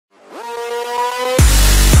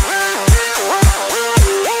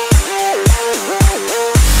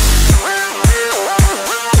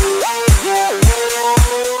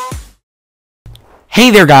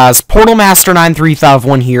Hey there guys, Portal Master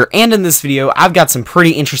 9351 here, and in this video I've got some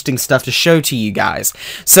pretty interesting stuff to show to you guys.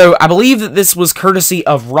 So I believe that this was courtesy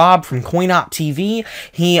of Rob from CoinOp TV.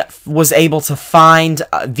 He was able to find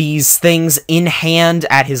these things in hand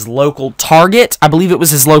at his local Target. I believe it was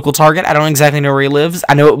his local Target. I don't exactly know where he lives.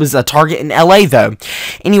 I know it was a Target in LA though.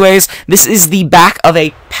 Anyways, this is the back of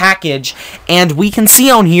a package, and we can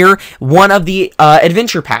see on here one of the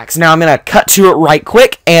adventure packs. Now I'm going to cut to it right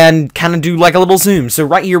quick and kind of do like a little zoom. So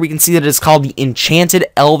right here we can see that it's called the Enchanted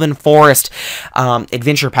Elven Forest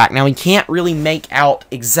Adventure Pack. Now we can't really make out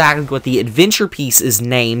exactly what the adventure piece is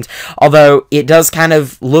named, although it does kind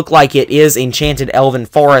of look like it is Enchanted Elven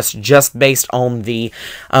Forest just based on the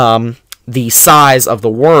size of the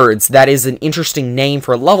words. That is an interesting name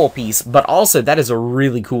for a level piece, but also that is a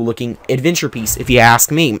really cool looking adventure piece if you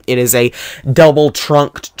ask me. It is a double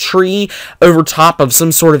trunked tree over top of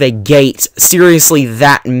some sort of a gate. Seriously,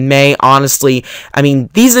 that may honestly, I mean,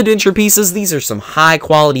 these adventure pieces, these are some high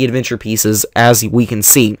quality adventure pieces as we can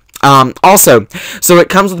see. Also, so it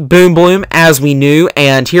comes with Boom Bloom, as we knew,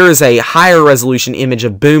 and here is a higher resolution image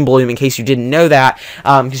of Boom Bloom, in case you didn't know that,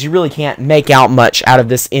 because you really can't make out much out of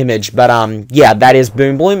this image, but, yeah, that is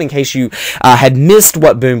Boom Bloom, in case you had missed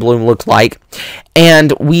what Boom Bloom looked like.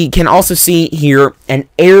 And we can also see here an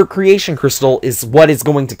air creation crystal is what is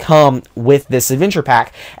going to come with this adventure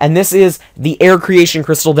pack, and this is the air creation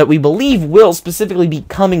crystal that we believe will specifically be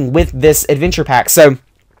coming with this adventure pack. So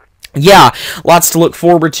yeah, lots to look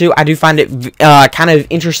forward to. I do find it kind of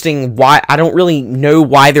interesting why, I don't really know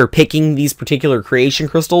why they're picking these particular creation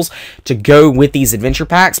crystals to go with these adventure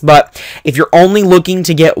packs, but if you're only looking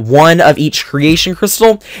to get one of each creation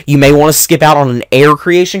crystal, you may want to skip out on an air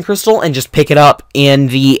creation crystal and just pick it up in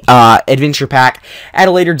the adventure pack at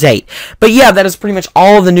a later date. But yeah, that is pretty much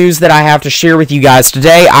all of the news that I have to share with you guys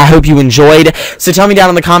today. I hope you enjoyed. So tell me down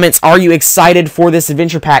in the comments, are you excited for this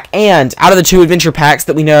adventure pack? And out of the two adventure packs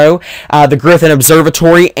that we know, the Griffin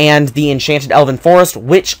Observatory and the Enchanted Elven Forest,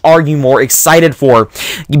 which are you more excited for?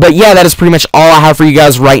 But yeah, that is pretty much all I have for you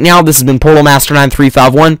guys right now. This has been Portal Master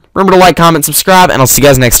 9351. Remember to like, comment, subscribe, and I'll see you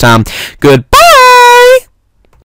guys next time. Good.